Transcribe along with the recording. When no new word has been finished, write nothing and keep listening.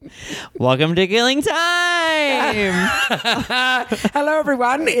Welcome to Killing Time. Hello,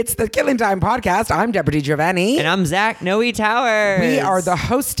 everyone. It's the Killing Time podcast. I'm Deborah DiGiovanni. And I'm Zach Noe Towers. We are the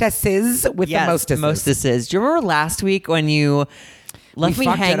hostesses with the mostesses. Mostesses. Do you remember last week when you left me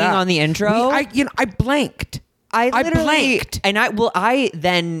hanging on the intro? I blanked. I blanked. And I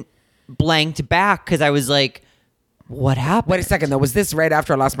then blanked back because I was like, what happened? Wait a second, though. Was this right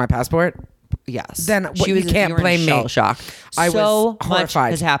after I lost my passport? Yes. Then you can't blame me. Shell shock. I was so much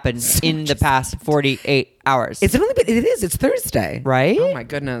horrified. has happened in the past 48 hours. It's only been, it is. It's Thursday. Right? Oh, my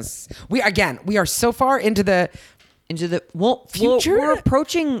goodness. We are so far into the future. We're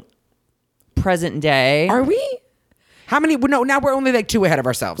approaching present day. Are we? How many? No, now we're only like 2 ahead of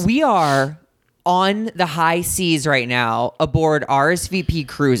ourselves. We are on the high seas right now aboard RSVP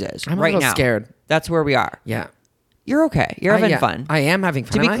cruises. I'm a right little now. scared. That's where we are. Yeah. You're okay. You're having fun. I am having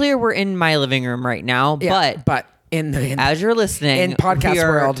fun. To be clear, we're in my living room right now, but in as you're listening, in podcast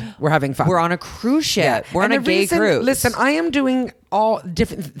world, we're having fun. We're on a cruise ship. Yeah. We're on a gay cruise. Listen, I am doing all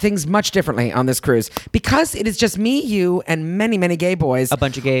different things much differently on this cruise because it is just me, you, and many, many gay boys. A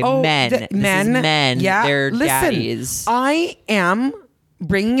bunch of gay men. This is men. Yeah. They're Listen, daddies. I am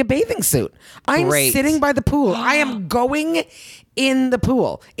bringing a bathing suit. I'm Great. sitting by the pool. I am going in the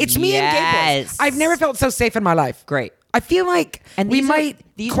pool. It's me and gay boys. I've never felt so safe in my life. Great. I feel like we might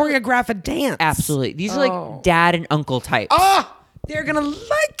these choreograph a dance. Absolutely. These are like dad and uncle types. Oh, they're going to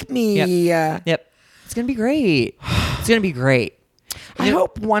like me. Yep. It's going to be great. It's going to be great. I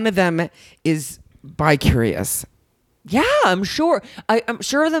hope one of them is bi-curious. Yeah, I'm sure. I'm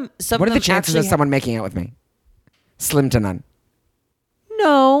sure of them. What are the chances of someone making out with me? Slim to none.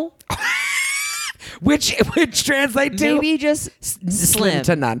 No. Which translate to? Maybe just slim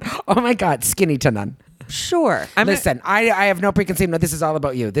to none. Oh my God, skinny to none. Sure. Listen, I have no preconceived. No, this is all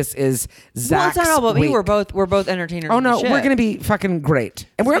about you. This is Zach's it's not all about week. me. We're both entertainers. Oh no, on the ship. we're gonna be fucking great,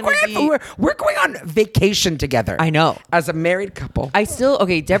 and we're going on vacation together. I know, as a married couple.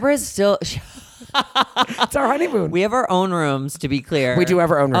 Deborah's still. It's our honeymoon. We have our own rooms, to be clear. We do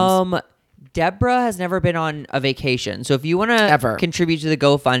have our own rooms. Deborah has never been on a vacation. So if you want to contribute to the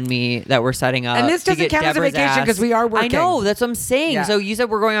GoFundMe that we're setting up. And this doesn't count as a vacation because we are working. I know. That's what I'm saying. Yeah. So you said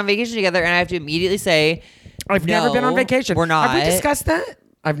we're going on vacation together, and I have to immediately say, I've never been on vacation. We're not. Have we discussed that?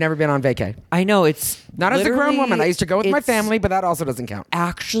 I've never been on vacay. I know. It's not as a grown woman. I used to go with my family, but that also doesn't count.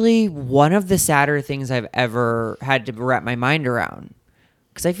 Actually, one of the sadder things I've ever had to wrap my mind around.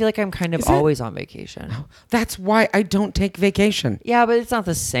 Because I feel like I'm kind of always on vacation. That's why I don't take vacation. Yeah, but it's not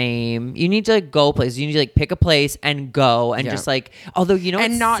the same. You need to go places. You need to pick a place and go and just although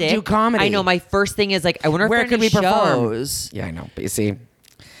and not sick? do comedy. I know. My first thing is I wonder where if there could we perform? shows. Yeah, I know. But you see,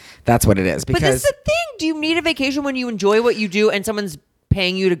 that's what it is. Because but that's the thing. Do you need a vacation when you enjoy what you do and someone's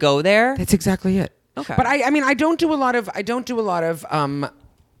paying you to go there? That's exactly it. Okay. But I mean, I don't do a lot of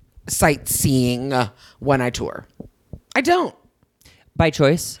sightseeing when I tour. I don't. By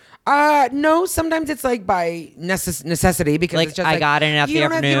choice? No, sometimes it's like by necessity because it's just I got in after the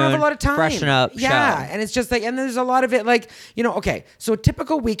afternoon. You don't have a lot of time. Freshen up. Yeah. Show. And it's just and there's a lot of it okay. So a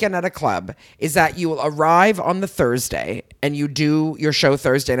typical weekend at a club is that you will arrive on the Thursday and you do your show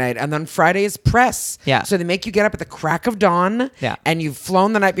Thursday night and then Friday is press. Yeah. So they make you get up at the crack of dawn. Yeah. And you've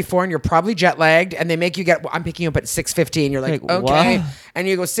flown the night before and you're probably jet lagged and they make you I'm picking you up at 6:15. You're like okay. What? And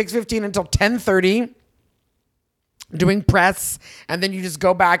you go 6:15 until 10:30. Doing press, and then you just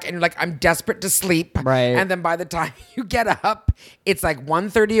go back and you're like, I'm desperate to sleep. Right. And then by the time you get up, it's like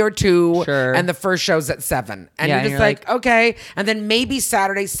 1:30 or 2. Sure. And the first show's at 7. And Yeah, you're just like, okay. And then maybe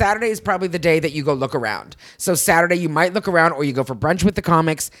Saturday. Saturday is probably the day that you go look around. So Saturday you might look around or you go for brunch with the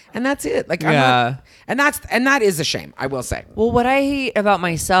comics, and that's it. And that is a shame, I will say. Well, what I hate about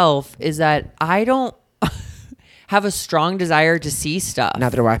myself is that I don't have a strong desire to see stuff.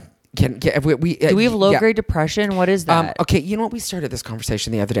 Neither do I. Do we have low-grade depression? What is that? Okay, you know what? We started this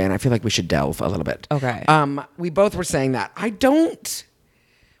conversation the other day, and I feel like we should delve a little bit. Okay. We both were saying that. I don't...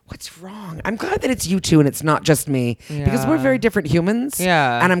 What's wrong? I'm glad that it's you two and it's not just me. Yeah. Because we're very different humans.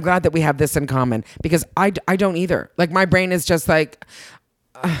 Yeah. And I'm glad that we have this in common. Because I don't either. Like, my brain is just like...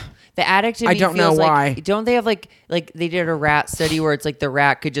 The addict in I me don't know feels why. Don't they have like they did a rat study where it's like the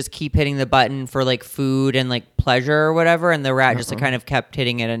rat could just keep hitting the button for like food and like pleasure or whatever, and the rat just kind of kept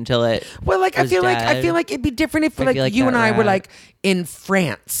hitting it until it. Well, I feel like it'd be different if like you that and I were rat. like in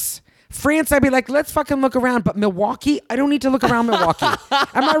France. I'd be like, let's fucking look around. But Milwaukee, I don't need to look around Milwaukee.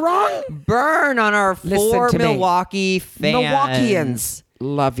 Am I wrong? Burn on our Listen 4 to me. Milwaukee fans. Milwaukeeans.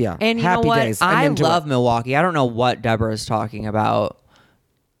 Love ya. And you Happy know what? days. I'm I into love it. Milwaukee. I don't know what Deborah is talking about.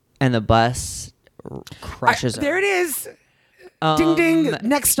 And the bus crushes her. There it is. Ding ding.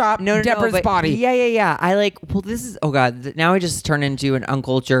 Next stop. Deborah's but body. Yeah. I like. Well, this is. Oh God. Now I just turn into an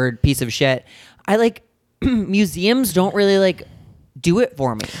uncultured piece of shit. I like museums. Don't really like do it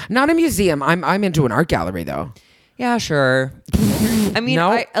for me. Not a museum. I'm into an art gallery though. Yeah, sure. I mean, No.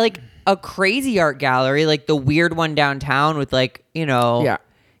 I like a crazy art gallery, like the weird one downtown with like Yeah.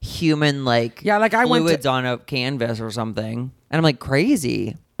 human like like I went to- fluids on a canvas or something, and I'm like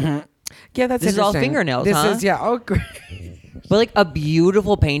crazy. Yeah, that's This is all interesting. fingernails, This huh? is Oh, great. But like a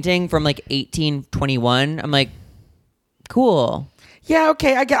beautiful painting from like 1821, I'm like, cool. Yeah,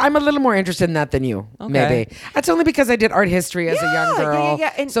 okay. I'm a little more interested in that than you. Okay. Maybe that's only because I did art history as a young girl.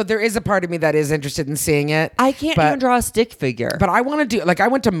 Yeah. And so there is a part of me that is interested in seeing it. I can't but- even draw a stick figure. But I want to do, like, I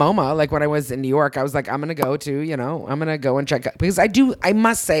went to MoMA, like, when I was in New York. I was like, I'm going to go to, I'm going to go and check out. Because I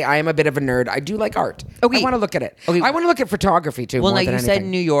must say, I am a bit of a nerd. I do like art. Okay. I want to look at it. Okay. I want to look at photography, too, well, more like than you anything. said,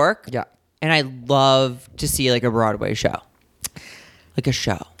 New York. Yeah. And I love to see like a Broadway show, like a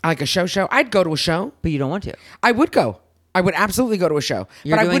show. I like a show. I'd go to a show. But you don't want to. I would go. I would absolutely go to a show.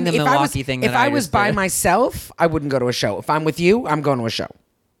 You're but I doing wouldn't, the if I was, Milwaukee thing If that I I was just by did. myself, I wouldn't go to a show. If I'm with you, I'm going to a show.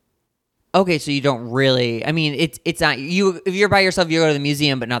 Okay, so you don't really. I mean, it's not you. If you're by yourself, you go to the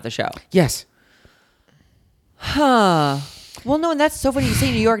museum, but not the show. Yes. Huh. Well, no, and that's so funny. You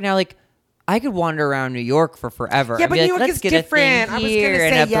say New York now. Like, I could wander around New York for forever. Yeah, I'd but be New like, York let's is get a thing different. I was here gonna say,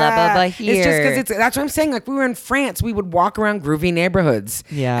 and a blah blah blah here. It's just because that's what I'm saying. Like we were in France, we would walk around groovy neighborhoods.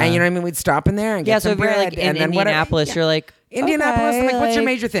 Yeah. and you know what I mean. We'd stop in there and get yeah. So some if you're bread, like in and then whatever. Indianapolis, Yeah. you're like Indianapolis. okay, like, what's your like-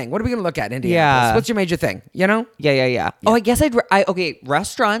 major thing? What are we gonna look at? in Indianapolis. Yeah. What's your major thing? You know. Yeah. Oh, I guess okay,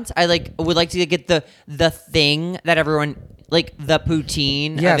 restaurants. I would like to get the thing that everyone like the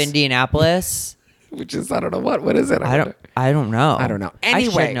poutine Yes. of Indianapolis. Which is I don't know what is it? I don't know. I don't know.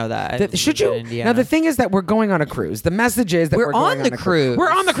 Anyway, I should know that. should you? In Indiana. Now the thing is that we're going on a cruise. The message is that We're going on the a cruise. cruise. We're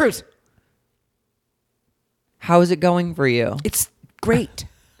on the cruise. How is it going for you? It's great.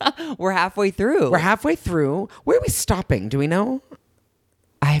 We're halfway through. We're halfway through. Where are we stopping? Do we know?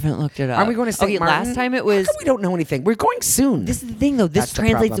 I haven't looked it up. Are we going to St. Okay, Martin? last time it How was. come we don't know anything. We're going soon. This is the thing, though. This That's the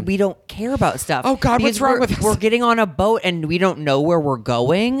translates problem. that we don't care about stuff. Oh, God, what's Because wrong we're- with us? We're getting on a boat and we don't know where we're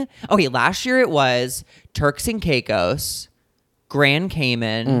going. Okay, last year it was Turks and Caicos, Grand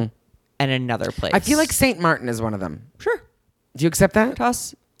Cayman, and another place. I feel like St. Martin is one of them. Sure. Do you accept that?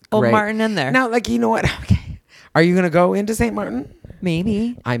 Toss old Great. Martin in there. Now, like, you know what? Okay. Are you going to go into St. Martin?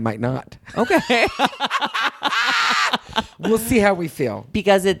 Maybe. I might not. Okay. We'll see how we feel.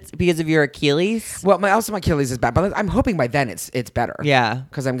 because of your Achilles? Well, my Achilles is bad, but I'm hoping by then it's better. Yeah.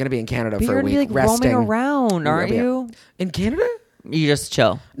 Because I'm going to be in Canada But for you're a going week to be like resting. roaming around, aren't Yeah. you? In Canada? You just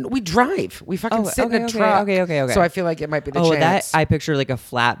chill. No, we drive. We fucking Oh, sit in a okay, truck. okay. So I feel like it might be the Oh, chance. that I picture like a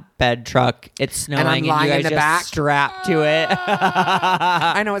flatbed truck. It's snowing, I'm lying you in guys the just back. strapped to it.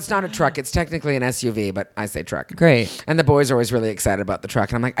 I know it's not a truck. It's technically an SUV, but I say truck. Great. And the boys are always really excited about the truck.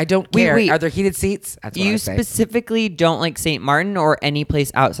 And I'm like, I don't Wait, care. wait. Are there heated seats? That's what I You say. specifically don't like St. Martin or any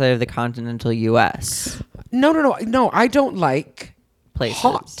place outside of the continental U.S. No. I don't like places.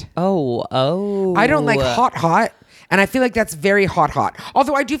 hot. Oh. I don't like hot. And I feel like that's very hot.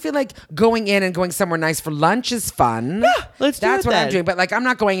 Although I do feel like going in and going somewhere nice for lunch is fun. Yeah, let's do That's it what I'm then. doing. But like, I'm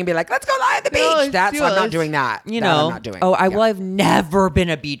not going and be like, let's go lie at the beach. No, let's That's do I'm it. not Let's- doing that. You That know. I'm not doing. Oh, Yeah. I've never been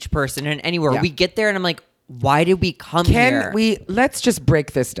a beach person in anywhere. Yeah. We get there and I'm like, why did we come here? Let's just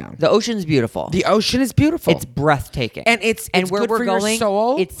break this down. The ocean's beautiful. The ocean is beautiful. It's breathtaking, And it's where good we're for your going.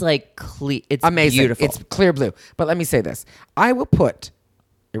 soul. It's like it's amazing. beautiful. It's clear blue. But let me say this. I will put,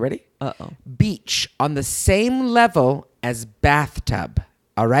 you ready? Uh-oh. Beach on the same level as bathtub.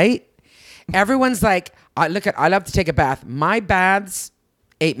 All right? Everyone's like, I love to take a bath. My bath's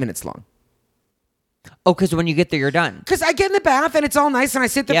 8 minutes long. Oh, because when you get there, you're done. Because I get in the bath and it's all nice and I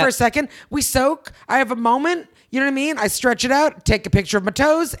sit there Yep. for a second. We soak. I have a moment. You know what I mean? I stretch it out, take a picture of my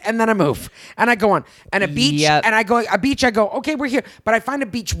toes, and then I move. And I go on. And a beach, Yep. and I go, okay, we're here. But I find a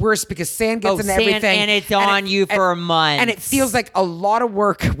beach worse because sand gets into sand, everything. and it's on you for months. And it feels like a lot of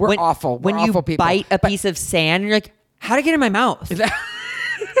work. We're awful. We're When you awful people. bite a But- piece of sand, you're like, how'd it get in my mouth?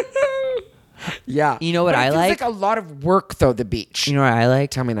 Yeah. You know what But it I feels like? like a lot of work, though, the beach. You know what I like?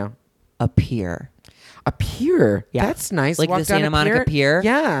 Tell me now. A pier. A pier. Yeah. That's nice. Like Walk the down Santa a Monica Pier.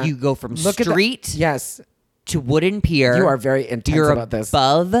 Yeah. You go from Look at the- street Yes. to wooden pier. You are very intense You're about this.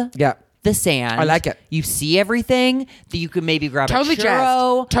 above Yeah. the sand. I like it. You see everything. That you can maybe grab Totally a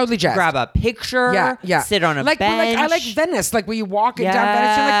churro. jazzed. Totally jazzed. Grab a picture. Yeah. Sit on a like, bench. I like Venice. Like where you walk down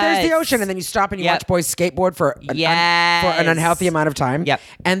Venice, you're like, there's the Yes. ocean, and then you stop and you Yep. watch boys skateboard for an Yes. unhealthy amount of time. Yep.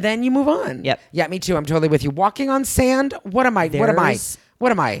 And then you move on. Yep. Yeah, me too. I'm totally with you. Walking on sand. What am I? There's-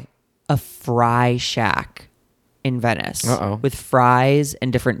 What am I? a fry shack in Venice. Uh-oh. With fries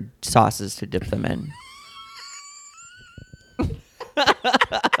and different sauces to dip them in.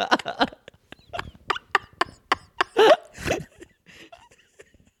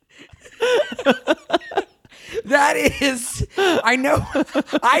 That is, I know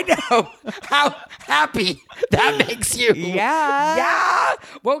how happy that makes you. Yeah. Yeah.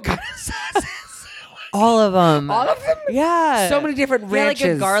 What kind of sauces? All of them. All of them? Yeah. So many different Yeah, like a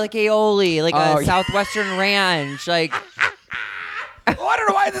ranches. garlic aioli, like Oh, a yeah. Southwestern ranch, like. Oh, I don't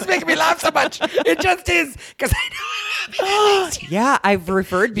know why this is making me laugh so much. It just is because I know how happy that makes you. Yeah, I've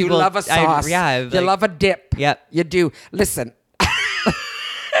referred You people. love a sauce. I've, you like- love a dip. Yep. You do. Listen.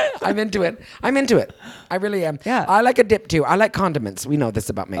 I'm into it. I really am. Yeah. I like a dip too. I like condiments. We know this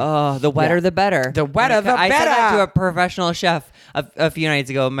about me. Oh, the wetter Yeah. the better. The wetter the I said that better. to a professional chef a few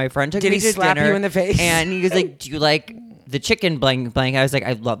nights ago. My friend took Did me he to slap dinner, you in the face? and he was like, "Do you like the chicken blank blank?" I was like,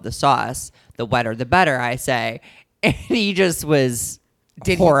 "I love the sauce. The wetter the better." I say, and he just was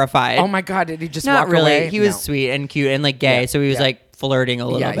horrified. Oh my God! Did he just Not walk really. away? He was No. sweet and cute and like gay, Yeah, so he was yeah. like flirting a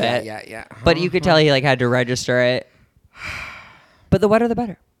little Yeah, bit. yeah. But you could tell he like had to register it. But the wetter the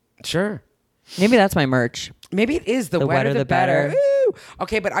better. Sure. Maybe that's my merch. Maybe it is the wetter wetter the the better. better. Ooh.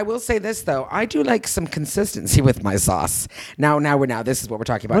 Okay, but I will say this though. I do like some consistency with my sauce. Now this is what we're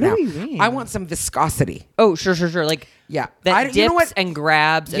talking about What now. do you mean? I want some viscosity. Oh, sure. Like Yeah. that dips you know what? and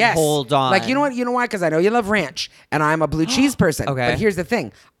grabs Yes. and holds on. Like, you know what? You know why? Because I know you love ranch, and I'm a blue cheese person. Okay. But here's the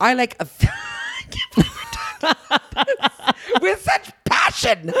thing. I like a... With such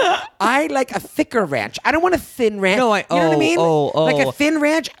passion. I like a thicker ranch. I don't want a thin ranch. No, you know what I mean? oh. Like a thin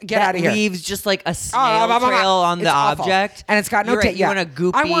ranch, get that out of here. leaves just like a snail blah, blah, blah. trail on It's the awful. object, And it's got no You're taste. right, you want a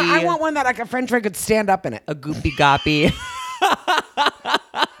goopy. I want one that like a French fry could stand up in it. a goopy goppy.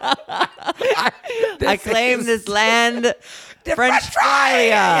 I claim this land, The French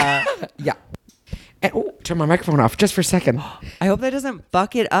fry. Yeah. And, turn my microphone off just for a second. I hope that doesn't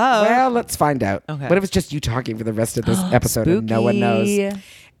fuck it up. Well, let's find out. Okay. What if it's just you talking for the rest of this episode and no one knows? Spooky.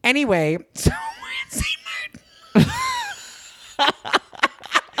 Anyway, so we're in St. Martin.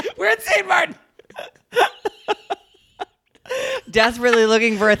 We're in St. Martin. Desperately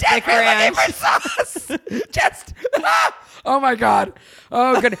looking for a thick We're ranch. looking for sauce. Just, oh my God.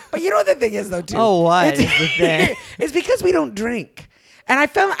 Oh, good. But you know what the thing is, though, too? Oh, what It's, is the thing? it's because we don't drink. And I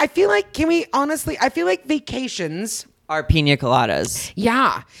feel like, can we honestly, I feel like vacations... Our pina coladas.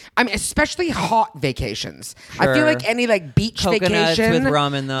 Yeah, I mean, especially hot vacations. I feel Sure. like any like beach Coconuts vacation with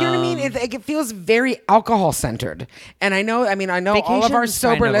rum in You know what I mean? them. It feels very alcohol centered. And I know all of our Vacations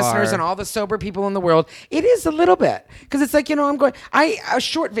sober kind of listeners are. and all the sober people in the world. It is a little bit because it's like a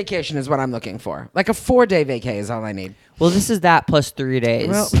short vacation is what I'm looking for. Like a 4-day vacay is all I need. Well, this is that plus 3 days,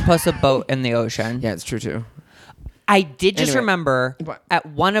 Well- plus a boat in the ocean. Yeah, it's true too. I did just Anyway. remember What? at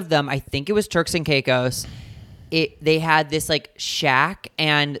one of them, I think it was Turks and Caicos, they had this like shack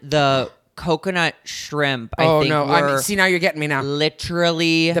and the coconut shrimp, I think were see now you're getting me now.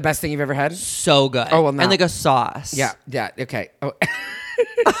 literally The best thing you've ever had. so good. Oh, well, now- And like a sauce. Yeah, okay. Oh.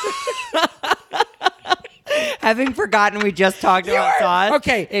 Having forgotten we just talked You about are- sauce.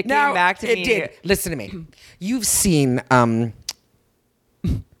 Okay, It now, came back to it me. did. Listen to me. You've seen When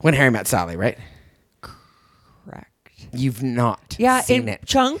Harry Met Sally, right? Correct. You've not Yeah, seen in it.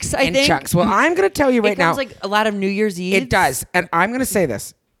 chunks, I in think. chunks. Well, I'm going to tell you right It comes now. like a lot of New Year's Eve. It does. And I'm going to say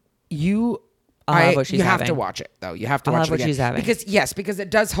this. I'll have what she's you have having. to watch it, though. You have to I'll watch have it what again. she's having. Because it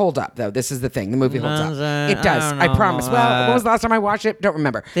does hold up, though. This is the thing. The movie holds Does up. it? It does. I don't I know. promise. Well, when was the last time I watched it? Don't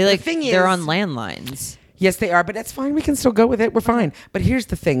remember. They like the thing they're is, on landlines. Yes, they are, but that's fine. We can still go with it. We're fine. But here's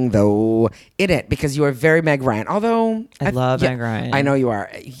the thing, though, in it, because you are very Meg Ryan. Although I love Meg Ryan. I know you are.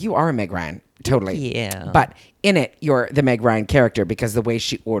 You are a Meg Ryan, totally. Yeah. But in it, you're the Meg Ryan character because the way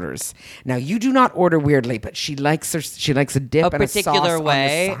she orders. Now, you do not order weirdly, but she likes a dip A and a sauce particular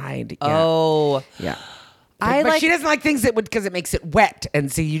way. on the side. Yeah. Oh. Yeah. I but like- she doesn't like things that would because it makes it wet.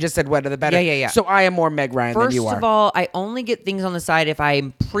 And see, you just said wetter the better. Yeah. So I am more Meg Ryan than First you are. of all, I only get things on the side if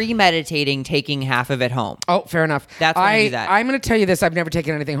I'm premeditating taking half of it home. Oh, fair enough. That's when I do that. I'm going to tell you this. I've never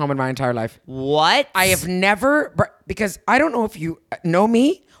taken anything home in my entire life. What? I have never, because I don't know if you know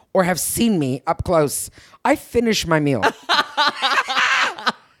me or have seen me up close. I finish my meal.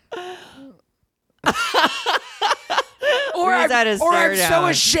 Use that as or I'm stare so down.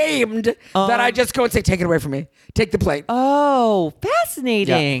 ashamed that I just go and say, "Take it away from me. Take the plate." Oh,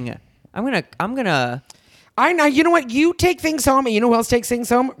 fascinating. I'm gonna. I know. You know what? You take things home, and you know who else takes things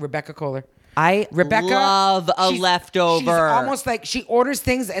home? Rebecca Kohler. Rebecca love a she's- leftover. She's almost like she orders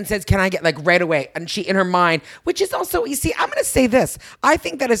things and says, "Can I get like right away?" And she in her mind, which is also, you see, I'm going to say this. I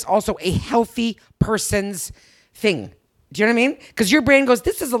think that is also a healthy person's thing. Do you know what I mean? Because your brain goes,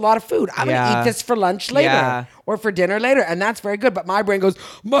 this is a lot of food. I'm going to eat this for lunch later or for dinner later. And that's very good. But my brain goes,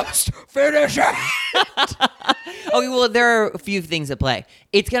 must finish it. Okay, well, there are a few things at play.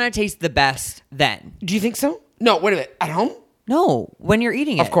 It's going to taste the best then. Do you think so? No, wait a minute. At home? No, when you're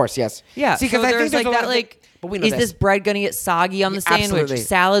eating it. Of course, yes. Yeah. See, because so I there's think like that, but we know is this bread going to get soggy on the sandwich? Absolutely.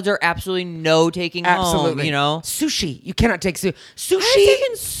 Salads are absolutely no taking home, you know? Sushi. You cannot take sushi. I'm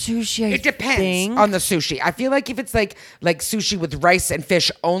taking sushi, It depends on the sushi. I feel like if it's like sushi with rice and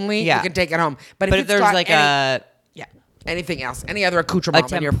fish only, you can take it home. But if there's got like anything else, any other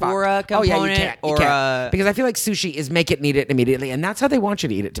accoutrement in your tempura Oh yeah, you component can't. Because I feel like sushi is make it and eat it immediately, and that's how they want you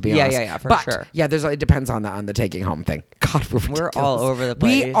to eat it. To be honest, for but, sure. Yeah, it depends on the taking home thing. God, we're all over the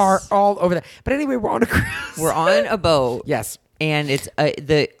place. We are all over that. But anyway, we're on a cruise. We're on a boat. Yes. And it's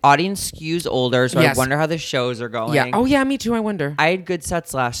the audience skews older, so I wonder how the shows are going. Yeah. Oh yeah, me too. I wonder. I had good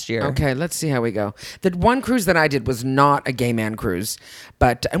sets last year. Okay, let's see how we go. The one cruise that I did was not a gay man cruise,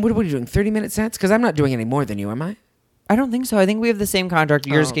 and what are you doing? 30-minute sets? Because I'm not doing any more than you, am I? I don't think so. I think we have the same contract.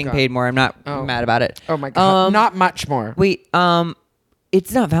 You're just getting paid more. I'm not mad about it. Oh my God. Not much more. Wait,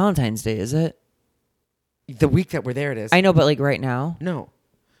 it's not Valentine's Day, is it? The week that we're there, it is. I know, but like right now? No.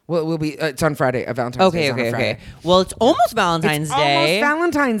 Well, it will be. It's on Friday. Valentine's Day. Okay. Well, it's almost Valentine's Day. Almost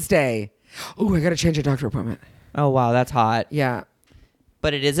Valentine's Day. Oh, I got to change a doctor appointment. Oh, wow. That's hot. Yeah.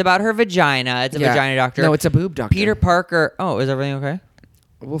 But it is about her vagina. It's a vagina doctor. No, it's a boob doctor. Peter Parker. Oh, is everything okay?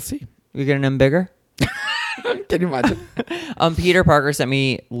 We'll see. You're getting them bigger? Can you imagine? Peter Parker sent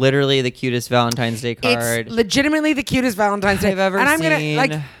me literally the cutest Valentine's Day card. It's legitimately the cutest Valentine's Day I've ever and I'm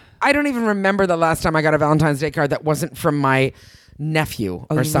seen. I don't even remember the last time I got a Valentine's Day card that wasn't from my nephew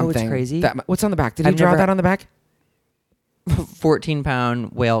or something. What's crazy? What's on the back? Did he draw that on the back?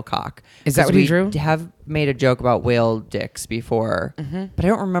 14-pound whale cock. Is that what he drew? We have made a joke about whale dicks before, but I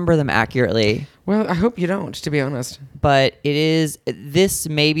don't remember them accurately. Well, I hope you don't, to be honest. But this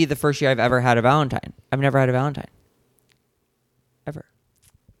may be the first year I've ever had a Valentine. I've never had a Valentine. Ever.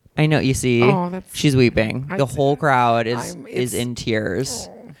 I know, you see. She's weeping. The whole crowd is in tears.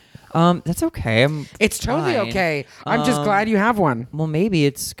 That's okay. It's totally okay. I'm just glad you have one. Well, maybe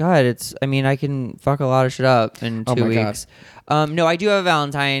it's good. I can fuck a lot of shit up in 2 weeks. No, I do have a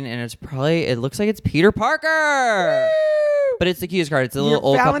Valentine, and it looks like it's Peter Parker. Woo! But it's the cutest card. It's a little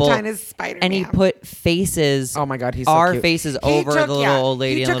old couple. Valentine is Spider-Man. And he put faces. Oh my God, he's so our cute. faces over the little old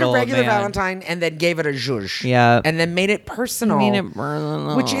lady and little old man. He took a regular Valentine and then gave it a zhuzh. Yeah. And then made it personal.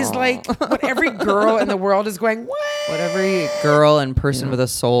 Which is like what every girl in the world is going, what? What every girl and person with a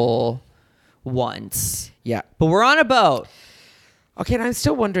soul wants. Yeah. But we're on a boat. Okay, and I'm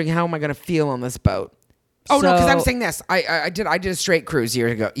still wondering how am I going to feel on this boat? Oh no, because I was saying this. I did a straight cruise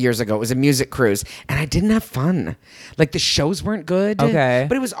years ago. It was a music cruise, and I didn't have fun. Like the shows weren't good. Okay,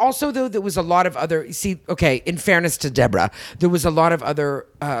 but it was also though there was a lot of other. See, okay. In fairness to Deborah, there was a lot of other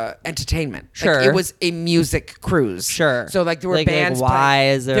entertainment. Sure, like, it was a music cruise. Sure. So like there were bands.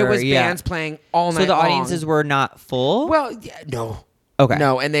 There was bands playing all night. So the long. audiences were not full. Well, no. Okay.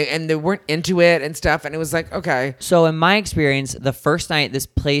 No, and they weren't into it and stuff, and it was like okay. So in my experience, the first night, this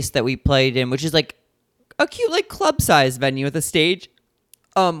place that we played in, which is like a cute like club size venue with a stage,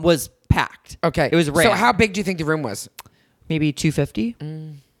 was packed. Okay, it was rare. So how big do you think the room was? Maybe 250. That's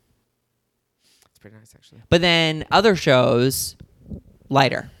pretty nice, actually. But then other shows,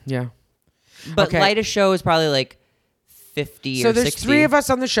 lighter. Yeah. But lightest show is probably like 50 or 60. So there's 3 of us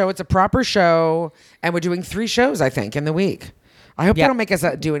on the show. It's a proper show, and we're doing 3 shows, I think, in the week. I hope they don't make us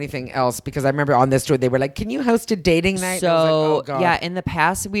do anything else because I remember on this tour they were like, "Can you host a dating night?" So I was like, oh, God. yeah, in the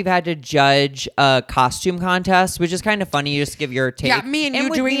past we've had to judge a costume contest, which is kind of funny. You just give your take. Yeah, me and you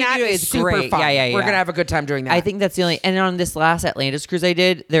doing that is super great. fun. Yeah. We're gonna have a good time doing that. I think that's the only. And on this last Atlantis cruise I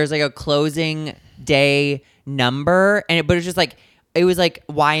did, there's like a closing day number, but it's just like. It was like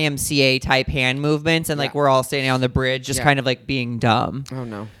YMCA type hand movements, and like we're all standing on the bridge, just kind of like being dumb. Oh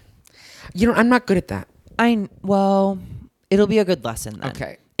no, I'm not good at that. It'll be a good lesson then.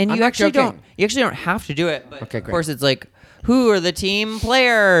 Okay, and you actually don't have to do it. But okay, of course, it's like who are the team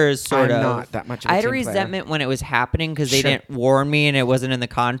players? Sort I'm of. not that much. Of a I had team a resentment player. when it was happening because they didn't warn me and it wasn't in the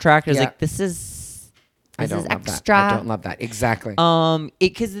contract. I was like, this is extra. I don't love that. Exactly.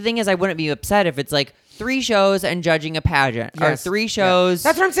 Because the thing is, I wouldn't be upset if it's like 3 shows and judging a pageant or 3 shows.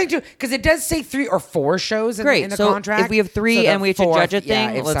 That's what I'm saying too. Because it does say 3 or 4 shows in the so contract. if we have 3 and we have to judge a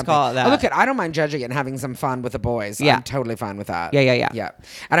thing, let's call it that. Oh, look, I don't mind judging it and having some fun with the boys. Yeah. I'm totally fine with that. Yeah.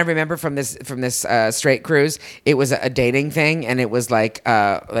 And I remember from this straight cruise, it was a dating thing, and it was like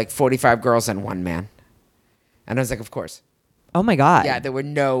 45 girls and 1 man, and I was like, of course. Oh my God. Yeah, there were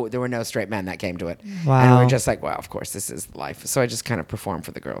no straight men that came to it. Wow. And we were just like, wow, of course, this is life. So I just kind of performed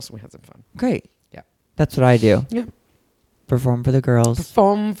for the girls. We had some fun. Great. Yeah. That's what I do. Yeah. Perform for the girls.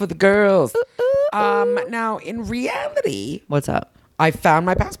 Perform for the girls. Now, in reality, What's up? I found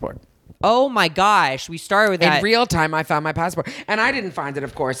my passport. Oh my gosh, we started with that. In real time, I found my passport. And I didn't find it,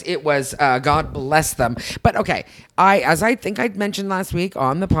 of course. It was, God bless them. But okay, as I think I'd mentioned last week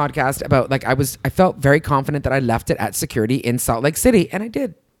on the podcast about, like, I felt very confident that I left it at security in Salt Lake City. And I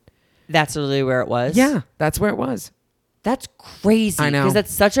did. That's literally where it was? Yeah, that's where it was. That's crazy. I know. Because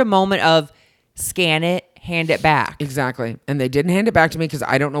that's such a moment of scan it, hand it back. Exactly. And they didn't hand it back to me because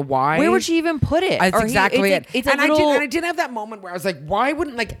I don't know why. Where would she even put it? That's exactly it. I did have that moment where I was like, why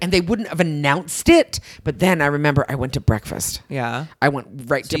wouldn't, like, and they wouldn't have announced it. But then I remember I went to breakfast. Yeah. I went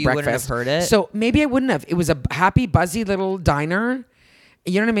right to you breakfast. Wouldn't have heard it? So maybe I wouldn't have. It was a happy, buzzy little diner.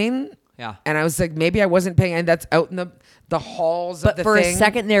 You know what I mean? Yeah. And I was like, maybe I wasn't paying. And that's out in the halls of the for thing. a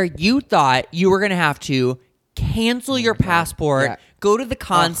second there, you thought you were going to have to cancel your passport, go to the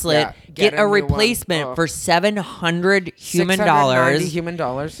consulate, get a replacement for $700 human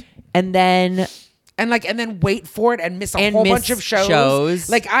dollars, and then wait for it and miss a whole bunch of shows.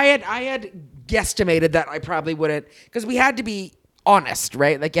 Like I had guesstimated that I probably wouldn't, because we had to be honest,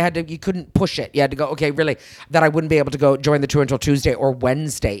 right? Like you couldn't push it. You had to go, okay, really, that I wouldn't be able to go join the tour until Tuesday or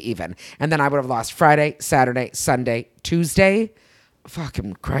Wednesday even, and then I would have lost Friday, Saturday, Sunday, Tuesday.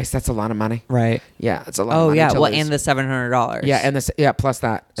 Fucking Christ, that's a lot of money. Right. Yeah, it's a lot of money. Oh, yeah. And the $700. Yeah, and plus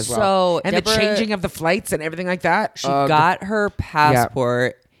that as well. So and Deborah, the changing of the flights and everything like that. She got her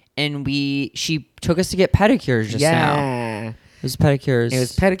passport and she took us to get pedicures just now. It was pedicures. It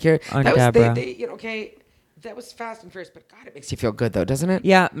was pedicure. On that was Deborah. Okay. That was fast and furious, but God, it makes you feel good though, doesn't it?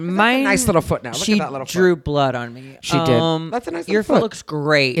 Yeah, mine. Nice little foot now. Look at that little foot. She drew blood on me. She did. That's a nice little Your foot looks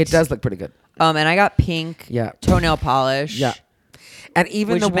great. It does look pretty good. And I got pink toenail polish. Yeah. And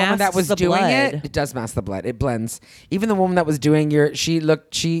even the woman that was doing blood. it does mask the blood. It blends. Even the woman that was doing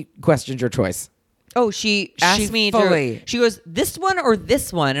she questioned your choice. Oh, she asked me fully. She goes, this one or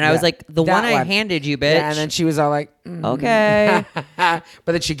this one? And I was like, the one I handed you, bitch. Yeah, and then she was all like, okay. But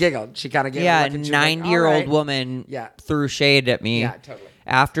then she giggled. She kind of giggled. Yeah, a 90-year-old woman threw shade at me. Yeah, totally.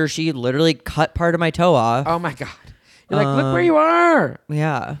 After she literally cut part of my toe off. Oh my God. You're like, look where you are.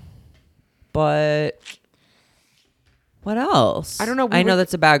 Yeah. But what else? I don't know. I know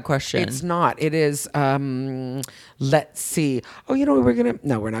that's a bad question. It's not. It is. Let's see. Oh, you know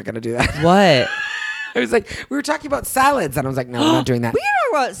we're not gonna do that. What? I was like, we were talking about salads, and I was like, no, we're not doing that. We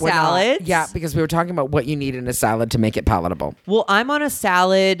talk about salads. Yeah, because we were talking about what you need in a salad to make it palatable. Well, I'm on a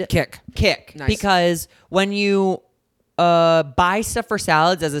salad kick. Nice. Because when you buy stuff for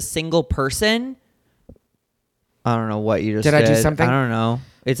salads as a single person, I don't know what you just did. I do something? I don't know.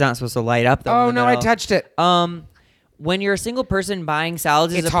 It's not supposed to light up though. Oh no, I touched it. When you're a single person buying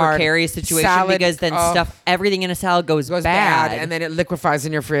salads, it's a hard. precarious situation because then everything in a salad goes bad, and then it liquefies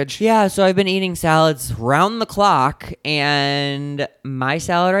in your fridge. Yeah, so I've been eating salads round the clock, and my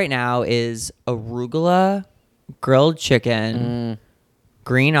salad right now is arugula, grilled chicken,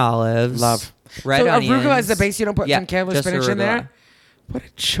 green olives, red onions. Arugula is the base. You don't put some kale or spinach in there. What a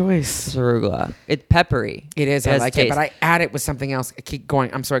choice! It's arugula. It's peppery. It is. I like it, but I add it with something else. Keep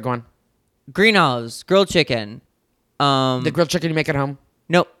going. I'm sorry. Go on. Green olives, grilled chicken. The grilled chicken you make at home?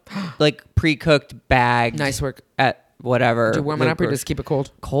 Nope. Like pre-cooked bagged. Nice work. At whatever. Do you warm it up or just keep it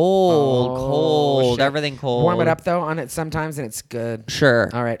cold? Cold. Shit. Everything cold. Warm it up though on it sometimes and it's good. Sure.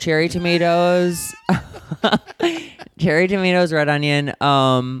 All right. Cherry tomatoes. Red onion.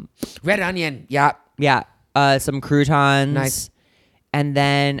 Red onion. Yeah. Yeah. Some croutons. Nice. And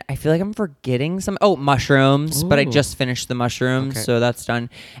then I feel like I'm forgetting some. Oh, mushrooms. Ooh. But I just finished the mushrooms, so that's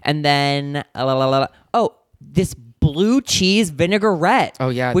done. And then this blue cheese vinaigrette. Oh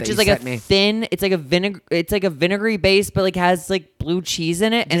yeah, which is like thin. It's like a vinegar. It's like a vinegary base, but like has like blue cheese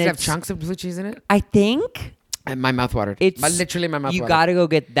in it. Does it have chunks of blue cheese in it? I think. And my mouth watered. Literally my mouth watered. You gotta go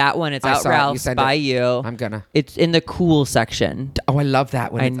get that one. It's out Ralph's by you. I'm gonna. It's in the cool section. Oh, I love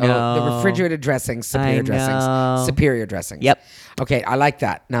that one. I know. The refrigerated dressings, superior dressings. Yep. Okay, I like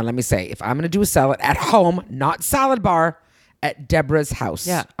that. Now let me say, if I'm gonna do a salad at home, not salad bar, at Deborah's house.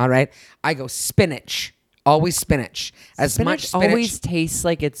 Yeah. All right. I go spinach. Always spinach. Spinach always tastes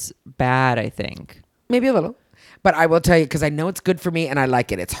like it's bad, I think. Maybe a little. But I will tell you, because I know it's good for me and I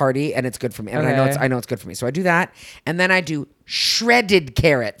like it. It's hearty and it's good for me. And I know it's good for me. So I do that. And then I do shredded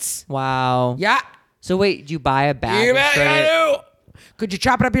carrots. Wow. Yeah. So wait, do you buy a bag of shredded? Could you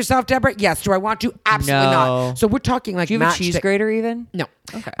chop it up yourself, Deborah? Yes. Do I want to? Absolutely not. So we're talking like do you have a cheese grater even? No.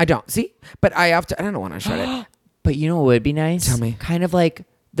 Okay. I don't. See? But I don't want to shred it. But you know what would be nice? Tell me. Kind of like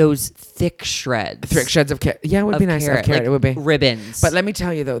those thick shreds. Thick shreds of carrot. Yeah, it would be nice. Carrot. Like it would be ribbons. But let me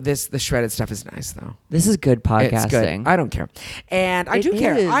tell you though, the shredded stuff is nice though. This is good podcasting. It's good. I don't care, and I do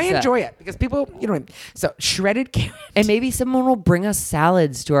care. I enjoy it because people, you know. So shredded carrot, and maybe someone will bring us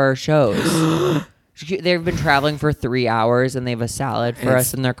salads to our shows. They've been traveling for 3 hours and they have a salad for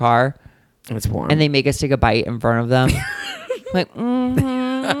us in their car. It's warm, and they make us take a bite in front of them. Like,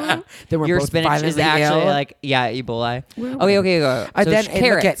 your spinach is actually like, Ebola. Well, okay, go. So then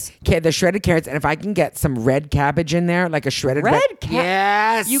carrots. Look at the shredded carrots, and if I can get some red cabbage in there, like a shredded red cabbage.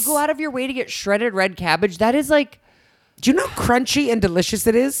 Yes. You go out of your way to get shredded red cabbage. That is like, do you know how crunchy and delicious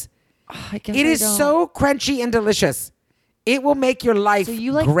it is? I guess it is so crunchy and delicious. It will make your life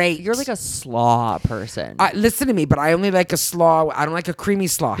great. You're like a slaw person. Listen to me, but I only like a slaw. I don't like a creamy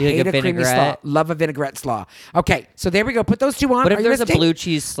slaw. You hate like a creamy slaw. Love a vinaigrette slaw. Okay, so there we go. Put those two on. What if there's a blue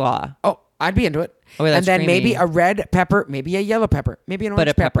cheese slaw? Oh, I'd be into it. Oh, wait, and then creamy. maybe a red pepper, maybe a yellow pepper, maybe an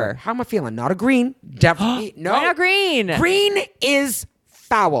orange pepper. How am I feeling? Not a green. Definitely no. Why not green? Green is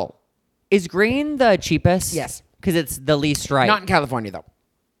foul. Is green the cheapest? Yes, because it's the least ripe. Not in California though.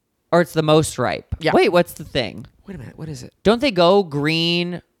 Or it's the most ripe. Yeah. Wait, what's the thing? Wait a minute. What is it? Don't they go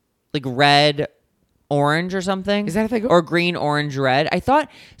green, like red, orange or something? Is that how they go? Or green, orange, red? I thought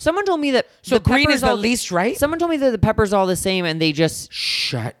someone told me that. So green is the least right? Someone told me that the pepper's all the same and they just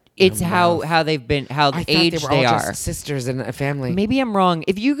shut. It's how they've been, how aged they are. Just sisters in a family. Maybe I'm wrong.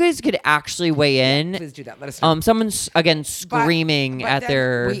 If you guys could actually weigh in, please do that. Let us know. Someone's again screaming at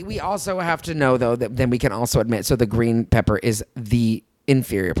their. We also have to know though that then we can also admit so the green pepper is the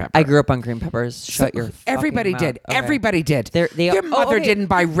inferior pepper. I grew up on green peppers. Shut your. Everybody did. Okay. Everybody did. Your mother didn't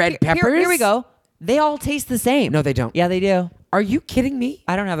buy red peppers. Here we go. They all taste the same. No, they don't. Yeah, they do. Are you kidding me?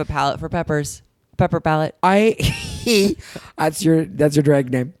 I don't have a palate for peppers. Pepper palate. That's your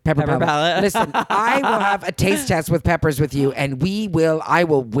drag name. Pepper palate. Listen, I will have a taste test with peppers with you, and I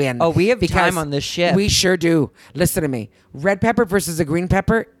will win. Oh, we have time on this ship. We sure do. Listen to me. Red pepper versus a green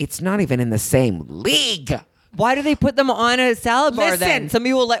pepper, it's not even in the same league. Why do they put them on a salad bar then? Some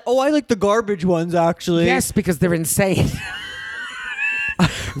people are like, I like the garbage ones actually. Yes, because they're insane.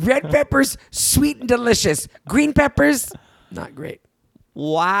 Red peppers, sweet and delicious. Green peppers, not great.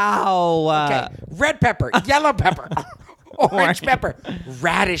 Wow. Okay. Red pepper, yellow pepper, orange pepper,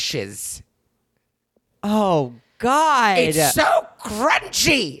 radishes. Oh, God. It's so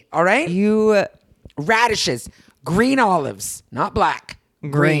crunchy. All right? Radishes, green olives, not black.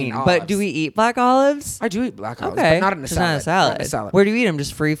 Green olives. But do we eat black olives? I do eat black olives, okay. but not in a salad. Not a salad. Where do you eat them?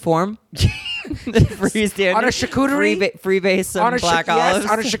 Just free form? Freestanding? On a charcuterie? Freebase some black olives?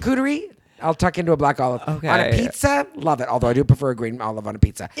 Yes, on a charcuterie. I'll tuck into a black olive. Okay. On a pizza, love it. Although I do prefer a green olive on a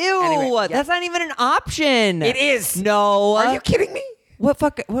pizza. Ew, anyway, that's not even an option. It is. No. Are you kidding me? What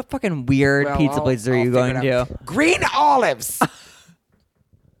fucking weird pizza places are you going to? Green olives.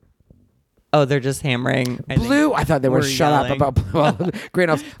 Oh, they're just hammering. I thought they were shut up about green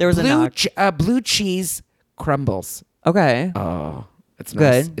olives. There was a blue cheese crumbles. Okay. Oh. It's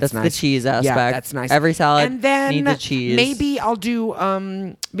nice. Good. That's nice. the cheese aspect. Yeah, that's nice. Every salad and then needs a cheese. Maybe I'll do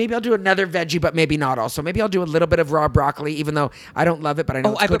another veggie, but maybe not also. Maybe I'll do a little bit of raw broccoli, even though I don't love it, but I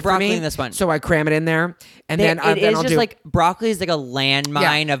know it's I good put broccoli for me, in this one. So I cram it in there. And then I'll just do like broccoli is like a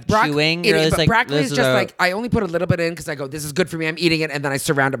landmine of chewing. Broccoli is just like I only put a little bit in because I go, this is good for me. I'm eating it, and then I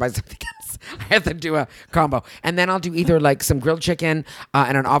surround it by something else. I have to do a combo, and then I'll do either like some grilled chicken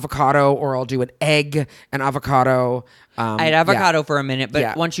and an avocado, or I'll do an egg, an avocado. I had avocado for a minute,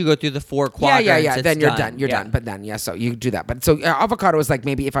 but once you go through the 4 quadrants, then you're done. You're done. But then, so you do that. But so avocado is like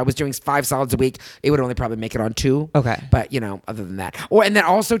maybe if I was doing 5 salads a week, it would only probably make it on 2. Okay. But other than that, and then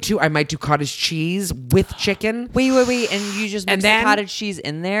also too, I might do cottage cheese with chicken. Wait, and you just mix the cottage cheese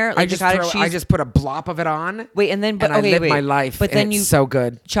in there? Like I just put a blop of it on. Wait, and then I live my life. But then it's so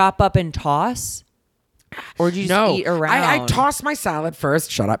good. Chop up and toss. Or do you just eat around? I toss my salad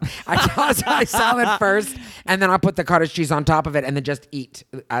first. Shut up. I toss my salad first, and then I'll put the cottage cheese on top of it, and then just eat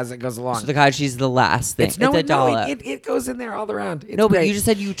as it goes along. So the cottage cheese is the last thing. It's a dollop. It goes in there all around. It's but great. you just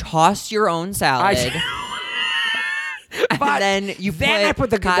said you toss your own salad. And then I put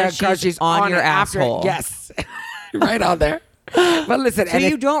the cottage cheese on your asshole. Yes. Right on there. But listen. So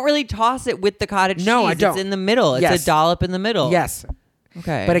you don't really toss it with the cottage cheese. No, I don't. It's in the middle. It's a dollop in the middle. Yes.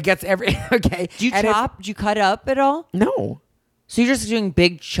 Okay. But it gets okay. Do you chop? Do you cut up at all? No. So you're just doing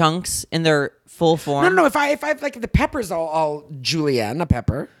big chunks in their full form? No. If I like the peppers, all julienne, a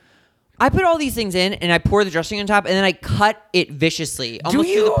pepper. I put all these things in and I pour the dressing on top and then I cut it viciously, almost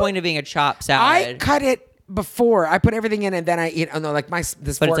to the point of being a chopped salad. I cut it before I put everything in and then I eat. Oh no, like this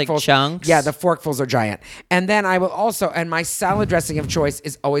but forkfuls. It's like chunks. Yeah, the forkfuls are giant. And then I will also, and my salad dressing of choice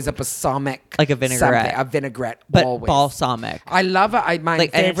is always a balsamic, like a vinaigrette, but always. Balsamic. I love it. My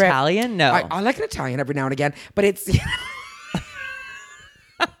like favorite, an Italian. No, I like an Italian every now and again, but it's.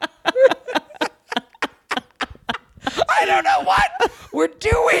 I don't know what we're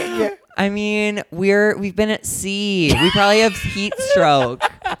doing. I mean, we've been at sea. We probably have heat stroke.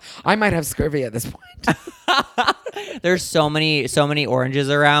 I might have scurvy at this point. There's so many oranges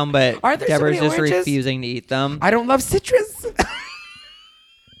around, but Deborah's just refusing to eat them. I don't love citrus.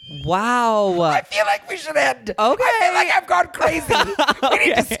 Wow. I feel like we should end. Okay. I feel like I've gone crazy. We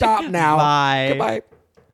need to stop now. Bye. Goodbye.